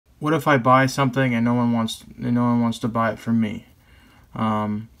what if I buy something and no one wants to buy it from me?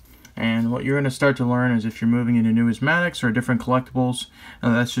 And what you're going to start to learn is if you're moving into numismatics or different collectibles,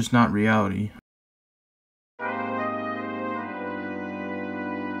 that's just not reality.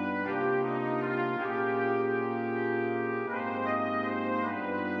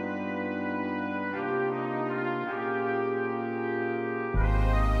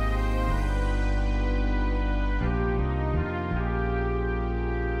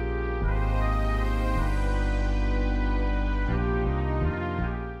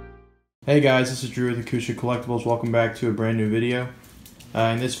 Hey guys, this is Drew with Acoustic Collectibles. Welcome back to a brand new video.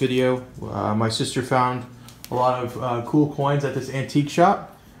 In this video, my sister found a lot of cool coins at this antique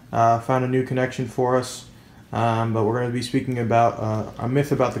shop. Found a new connection for us, but we're going to be speaking about a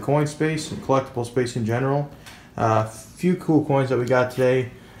myth about the coin space and collectible space in general. A few cool coins that we got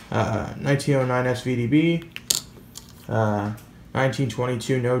today: 1909 SVDB,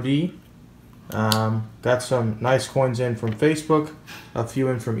 1922 No D. Got some nice coins in from Facebook, a few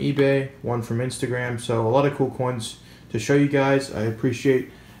in from eBay, one from Instagram, so a lot of cool coins to show you guys. I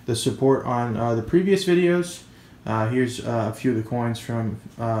appreciate the support on the previous videos. Here's a few of the coins from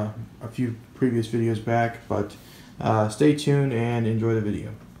a few previous videos back, but stay tuned and enjoy the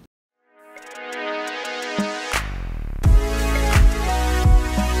video.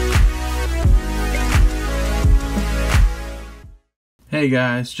 Hey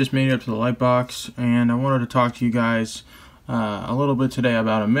guys, just made it up to the light box, and I wanted to talk to you guys a little bit today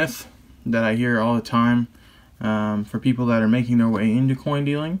about a myth that I hear all the time for people that are making their way into coin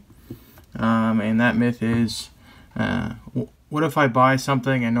dealing. And that myth is, what if I buy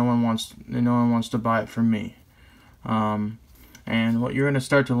something and no one wants to buy it from me? And what you're going to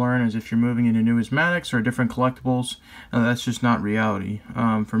start to learn is if you're moving into numismatics or different collectibles, that's just not reality.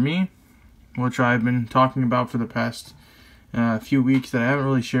 For me, which I've been talking about for the past few weeks that I haven't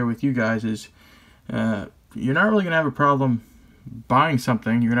really shared with you guys, is you're not really going to have a problem buying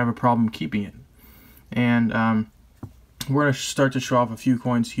something, you're going to have a problem keeping it. And we're going to start to show off a few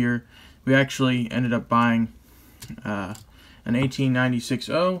coins here. We actually ended up buying an 1896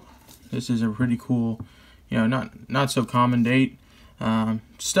 O. This is a pretty cool, not so common date.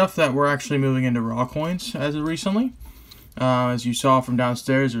 Stuff that we're actually moving into raw coins as of recently. As you saw from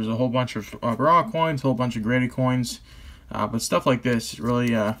downstairs, there's a whole bunch of raw coins, a whole bunch of graded coins. But stuff like this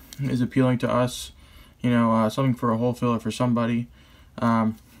really is appealing to us, something for a wholesaler, for somebody.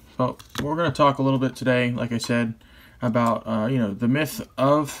 But we're going to talk a little bit today, like I said, about the myth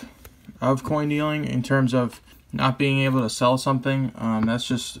of coin dealing in terms of not being able to sell something. That's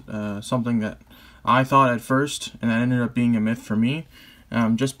just something that I thought at first, and that ended up being a myth for me,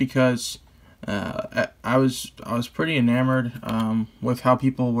 just because I was pretty enamored with how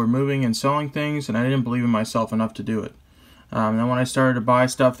people were moving and selling things, and I didn't believe in myself enough to do it. Then when I started to buy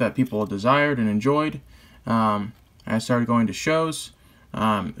stuff that people desired and enjoyed, and I started going to shows,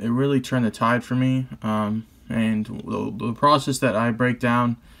 it really turned the tide for me. And the process that I break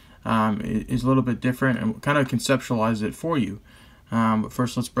down is a little bit different and kind of conceptualize it for you. But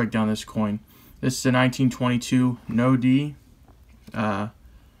first, let's break down this coin. This is a 1922 No D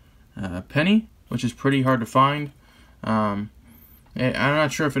penny, which is pretty hard to find. I'm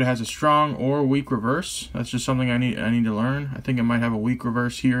not sure if it has a strong or weak reverse. That's just something I need to learn. I think it might have a weak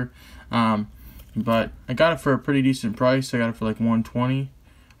reverse here, but I got it for a pretty decent price. I got it for like $120.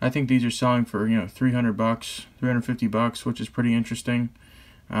 I think these are selling for $300, $350, which is pretty interesting.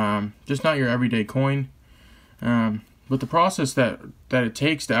 Just not your everyday coin. But the process that it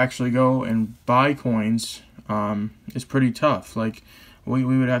takes to actually go and buy coins is pretty tough. Like we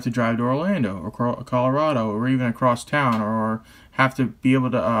would have to drive to Orlando or Colorado or even across town, or have to be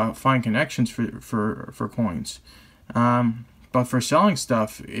able to find connections for coins. But for selling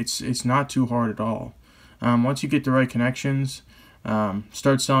stuff, it's not too hard at all. Once you get the right connections,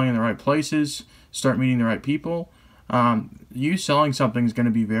 start selling in the right places, start meeting the right people, you selling something is going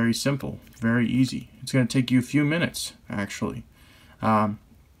to be very simple, very easy. It's going to take you a few minutes, actually. And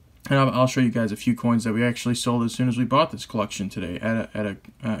I'll show you guys a few coins that we actually sold as soon as we bought this collection today at an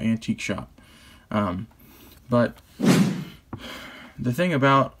antique shop. But the thing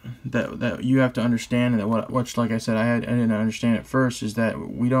about that you have to understand, and that which like I said, I didn't understand at first, is that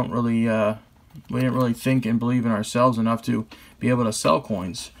we didn't really think and believe in ourselves enough to be able to sell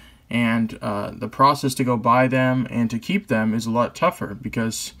coins. And the process to go buy them and to keep them is a lot tougher,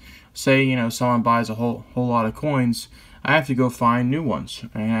 because say someone buys a whole lot of coins, I have to go find new ones,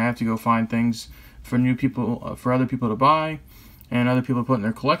 and I have to go find things for new people, for other people to buy, and other people to put in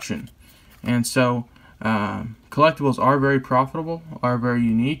their collection. And so collectibles are very profitable, are very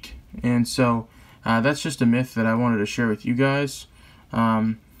unique, and so that's just a myth that I wanted to share with you guys,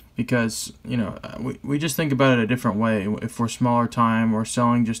 because we just think about it a different way. If we're smaller time or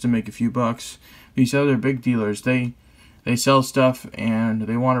selling just to make a few bucks, these other big dealers, they sell stuff and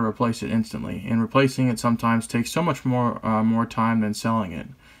they want to replace it instantly, and replacing it sometimes takes so much more time than selling it.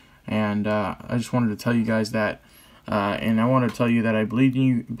 And I just wanted to tell you guys that, and I want to tell you that I believe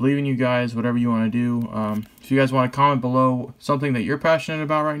in you guys, whatever you want to do. If you guys want to comment below something that you're passionate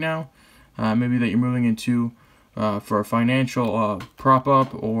about right now, maybe that you're moving into for a financial prop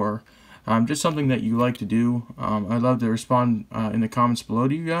up, or just something that you like to do, I'd love to respond in the comments below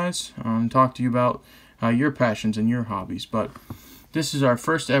to you guys, talk to you about your passions and your hobbies. But this is our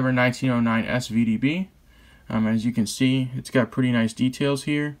first ever 1909 SVDB. As you can see, it's got pretty nice details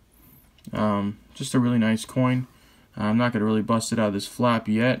here. Just a really nice coin. I'm not going to really bust it out of this flap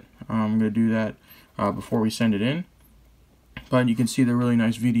yet. I'm going to do that before we send it in. But you can see the really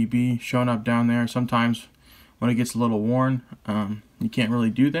nice VDB showing up down there. Sometimes when it gets a little worn, you can't really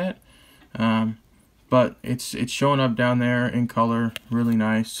do that. But it's showing up down there in color, really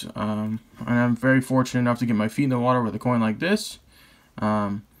nice. And I'm very fortunate enough to get my feet in the water with a coin like this.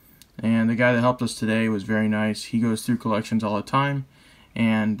 And the guy that helped us today was very nice. He goes through collections all the time,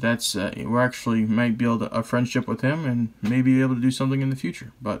 and that's we're actually might build a friendship with him and maybe be able to do something in the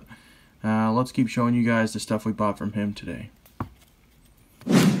future. But let's keep showing you guys the stuff we bought from him today.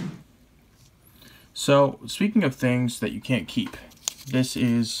 So speaking of things that you can't keep, this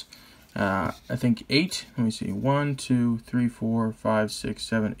is I think 8. Let me see, 1, 2, 3, 4, 5, 6,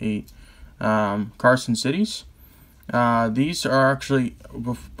 7, 8 Carson Cities. These are actually,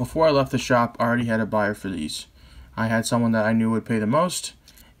 before I left the shop, I already had a buyer for these. I had someone that I knew would pay the most,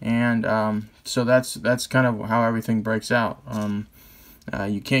 and so that's kind of how everything breaks out.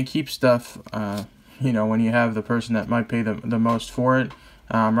 You can't keep stuff, when you have the person that might pay the most for it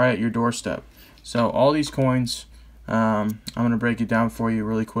right at your doorstep. So all these coins, I'm going to break it down for you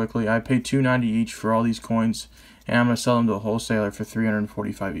really quickly. I paid $2.90 each for all these coins, and I'm going to sell them to a wholesaler for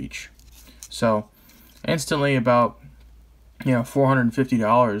 $345 each. So instantly about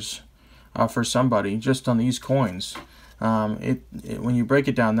 $450 for somebody just on these coins. When you break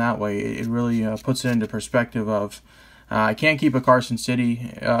it down that way, it really puts it into perspective of I can't keep a Carson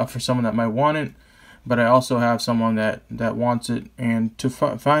City for someone that might want it, but I also have someone that wants it. And to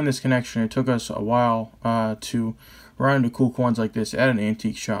find this connection, it took us a while to run into cool coins like this at an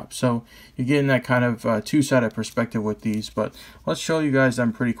antique shop. So you're getting that kind of two-sided perspective with these. But let's show you guys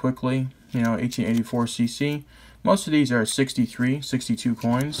them pretty quickly. 1884 CC. Most of these are 63, 62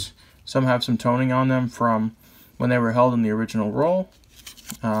 coins. Some have some toning on them from when they were held in the original roll.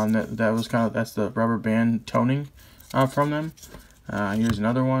 That's the rubber band toning from them. Here's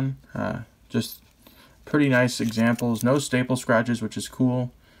another one. Just pretty nice examples. No staple scratches, which is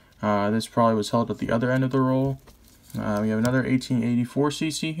cool. This probably was held at the other end of the roll. We have another 1884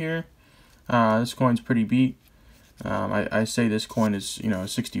 CC here. This coin's pretty beat. I say this coin is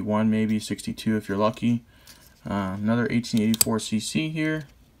 61, maybe 62 if you're lucky. Another 1884 CC here.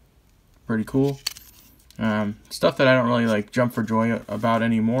 Pretty cool. Stuff that I don't really jump for joy about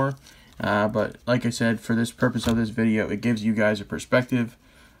anymore. But like I said, for this purpose of this video, it gives you guys a perspective,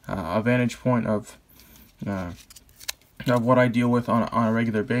 a vantage point of what I deal with on a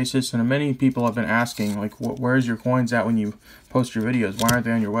regular basis. And many people have been asking, where's your coins at when you post your videos? Why aren't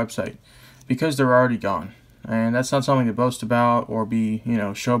they on your website? Because they're already gone. And that's not something to boast about or be,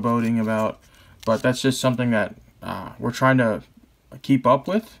 showboating about. But that's just something that we're trying to keep up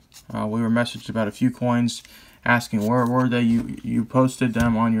with. We were messaged about a few coins asking where were they. You posted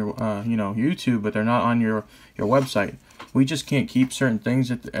them on your YouTube, but they're not on your website. We just can't keep certain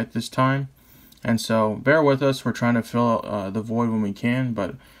things at this time, and so bear with us. We're trying to fill the void when we can,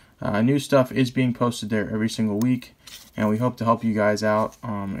 but new stuff is being posted there every single week, and we hope to help you guys out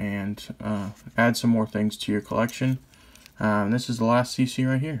and add some more things to your collection. This is the last CC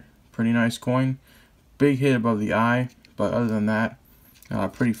right here. Pretty nice coin, big hit above the eye, but other than that,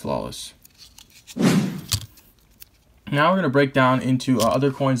 pretty flawless. Now we're going to break down into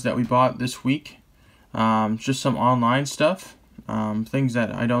other coins that we bought this week. Just some online stuff, things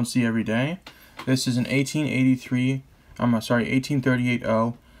that I don't see every day. This is an 1838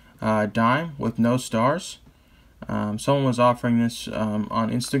 dime with no stars. Someone was offering this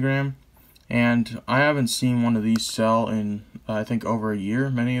on Instagram, and I haven't seen one of these sell in I think over a year.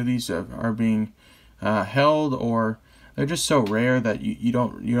 Many of these are being held, or they're just so rare that you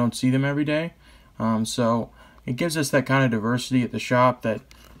don't see them every day. So it gives us that kind of diversity at the shop that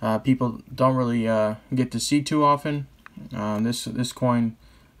people don't really get to see too often. This coin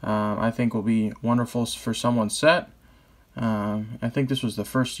I think will be wonderful for someone's set. I think this was the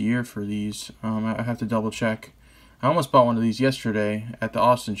first year for these. I have to double check. I almost bought one of these yesterday at the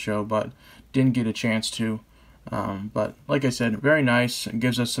Austin show, but didn't get a chance to. But like I said, very nice. It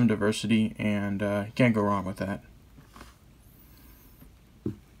gives us some diversity, and can't go wrong with that.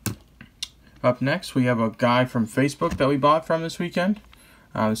 Up next, we have a guy from Facebook that we bought from this weekend.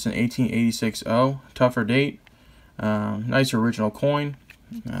 It's an 1886-0, tougher date. Nice original coin.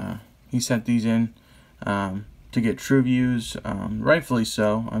 He sent these in to get true views, rightfully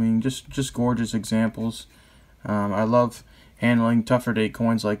so. I mean, just gorgeous examples. I love handling tougher date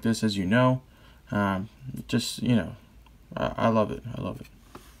coins like this, as you know. Just, you know, I love it. I love it.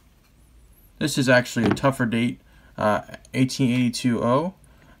 This is actually a tougher date 1882-0.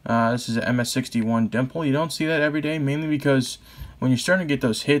 This is an MS61 dimple. You don't see that every day, mainly because when you're starting to get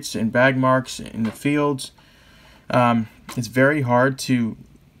those hits and bag marks in the fields, it's very hard to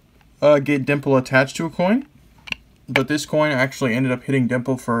get dimple attached to a coin. But this coin actually ended up hitting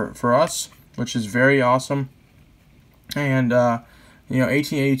dimple for us, which is very awesome. And you know,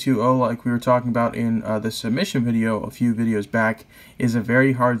 1882-0, like we were talking about in the submission video a few videos back, is a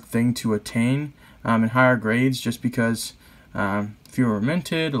very hard thing to attain in higher grades, just because few were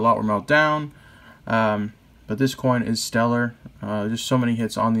minted, a lot were melted down. But this coin is stellar. Just so many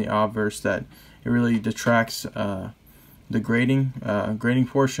hits on the obverse that it really detracts the grading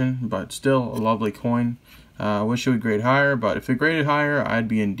portion, but still a lovely coin. Wish it would grade higher, but if it graded higher, I'd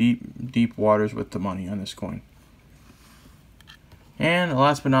be in deep waters with the money on this coin. And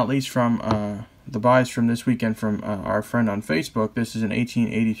last but not least, from the buys from this weekend from our friend on Facebook, this is an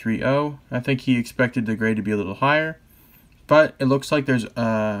 1883-0. I think he expected the grade to be a little higher, but it looks like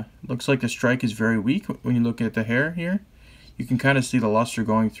the strike is very weak when you look at the hair here. You can kind of see the luster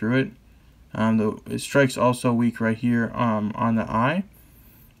going through it. The strike's also weak right here on the eye.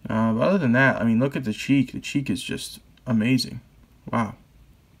 But other than that, I mean, look at the cheek. The cheek is just amazing. Wow.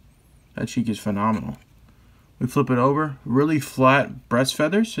 That cheek is phenomenal. We flip it over. Really flat breast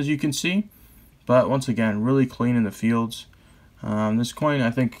feathers, as you can see. But once again, really clean in the fields. This coin, I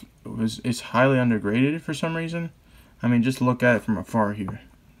think, is highly undergraded for some reason. I mean, just look at it from afar here.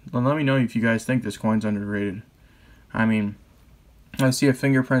 Let me know if you guys think this coin's underrated. I mean, I see a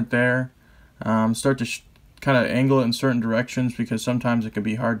fingerprint there. Start to kind of angle it in certain directions because sometimes it can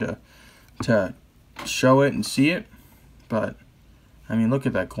be hard to show it and see it. But I mean, look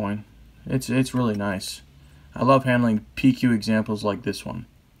at that coin. It's really nice. I love handling PQ examples like this one.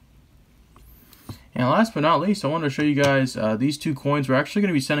 And last but not least, I wanted to show you guys these two coins we're actually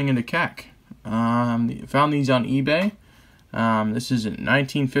going to be sending into CAC. Found these on eBay. This is a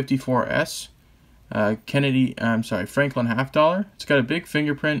 1954S Franklin half dollar. It's got a big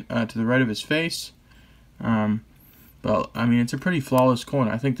fingerprint to the right of his face. But I mean, it's a pretty flawless coin.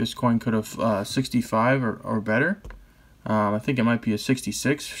 I think this coin could have 65 or better. I think it might be a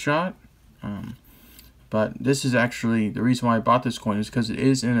 66 shot. But this is actually the reason why I bought this coin is because it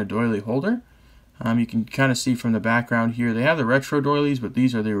is in a doily holder. You can kind of see from the background here, they have the retro doilies, but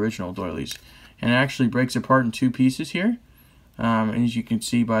these are the original doilies. And it actually breaks apart in two pieces here. And as you can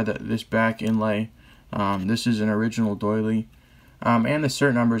see by this back inlay, this is an original doily. And the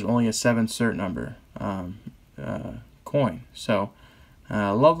cert number is only a 7 cert number coin. So,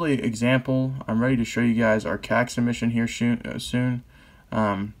 lovely example. I'm ready to show you guys our CAC submission here soon.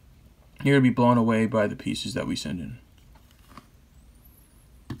 You're going to be blown away by the pieces that we send in.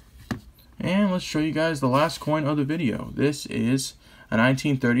 And let's show you guys the last coin of the video. This is a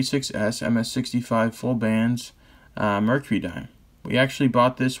 1936S MS65 full bands Mercury dime. We actually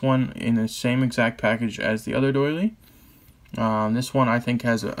bought this one in the same exact package as the other doily. This one I think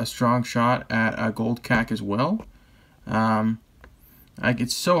has a strong shot at a gold CAC as well.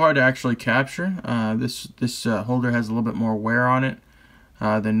 It's so hard to actually capture. This holder has a little bit more wear on it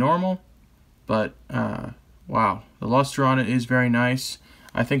than normal. But, wow, the luster on it is very nice.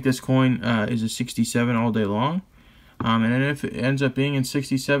 I think this coin is a 67 all day long. And if it ends up being in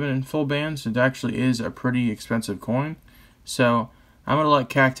 67 in full bands, it actually is a pretty expensive coin. So I'm going to let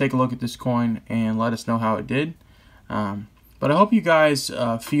CAC take a look at this coin and let us know how it did. But I hope you guys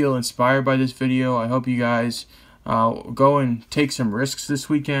feel inspired by this video. I hope you guys go and take some risks this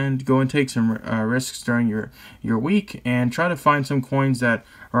weekend. Go and take some risks during your week and try to find some coins that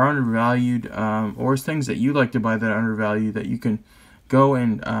are undervalued or things that you like to buy that are undervalued that you can go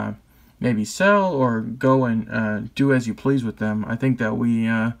and maybe sell or go and do as you please with them. I think that we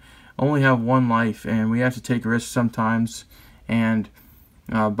only have one life and we have to take risks sometimes, and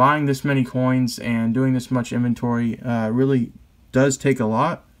buying this many coins and doing this much inventory really does take a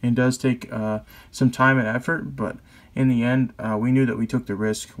lot and does take some time and effort, but in the end we knew that we took the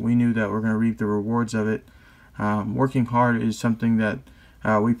risk. We knew that we're going to reap the rewards of it. Working hard is something that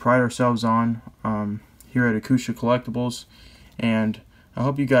we pride ourselves on here at Akusha Collectibles. And I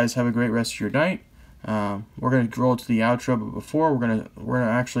hope you guys have a great rest of your night. We're going to roll to the outro, but before we're gonna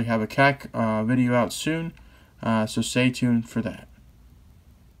actually have a CAC video out soon, so stay tuned for that.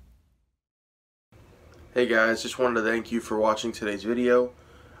 Hey guys, just wanted to thank you for watching today's video.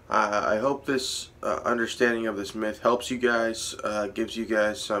 I hope this understanding of this myth helps you guys, gives you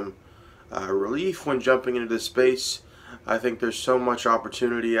guys some relief when jumping into this space. I think there's so much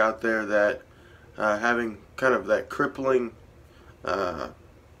opportunity out there that having kind of that crippling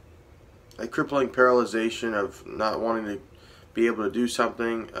paralyzation of not wanting to be able to do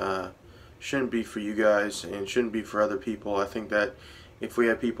something shouldn't be for you guys and shouldn't be for other people. I think that if we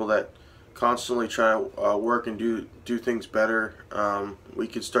have people that constantly try to work and do things better, we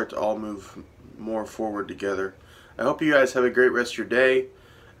could start to all move more forward together. I hope you guys have a great rest of your day.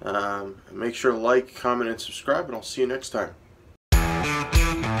 Make sure to like, comment, and subscribe, and I'll see you next time.